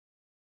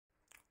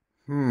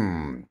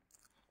Hmm.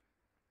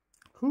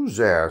 Whose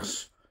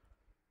ass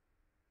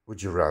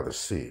would you rather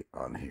see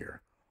on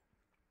here?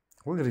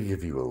 We're going to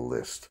give you a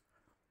list.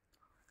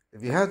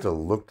 If you had to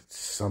look at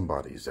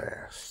somebody's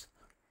ass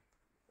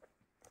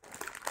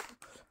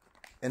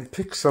and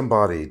pick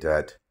somebody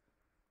that,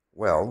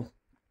 well,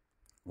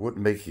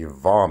 wouldn't make you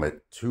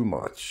vomit too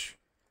much.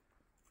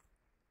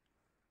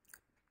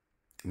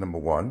 Number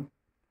one,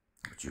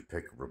 would you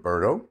pick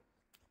Roberto?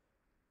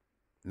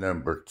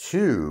 Number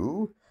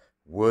two,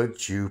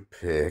 would you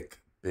pick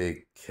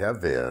Big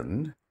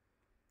Kevin?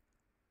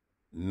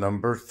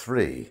 Number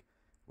three,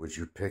 would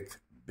you pick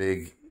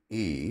Big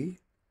E?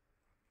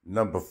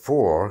 Number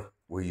four,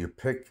 will you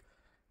pick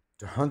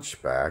the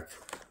Hunchback?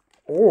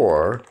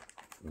 Or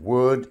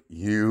would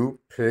you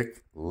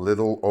pick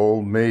little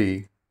old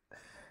me?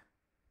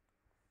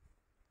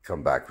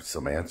 Come back with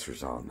some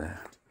answers on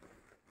that.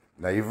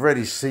 Now, you've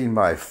already seen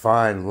my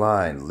fine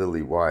line,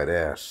 lily white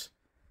ass,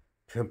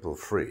 pimple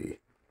free,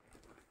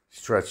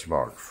 stretch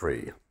mark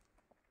free.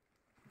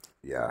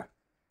 Yeah,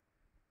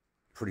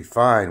 pretty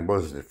fine,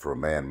 wasn't it, for a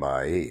man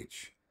my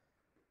age?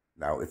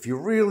 Now, if you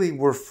really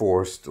were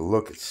forced to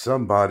look at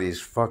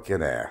somebody's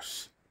fucking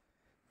ass,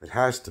 it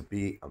has to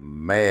be a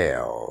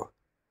male.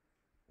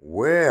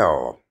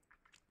 Well,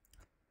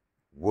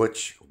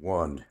 which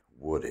one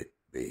would it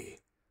be?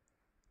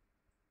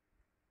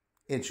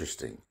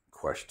 Interesting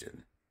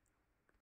question.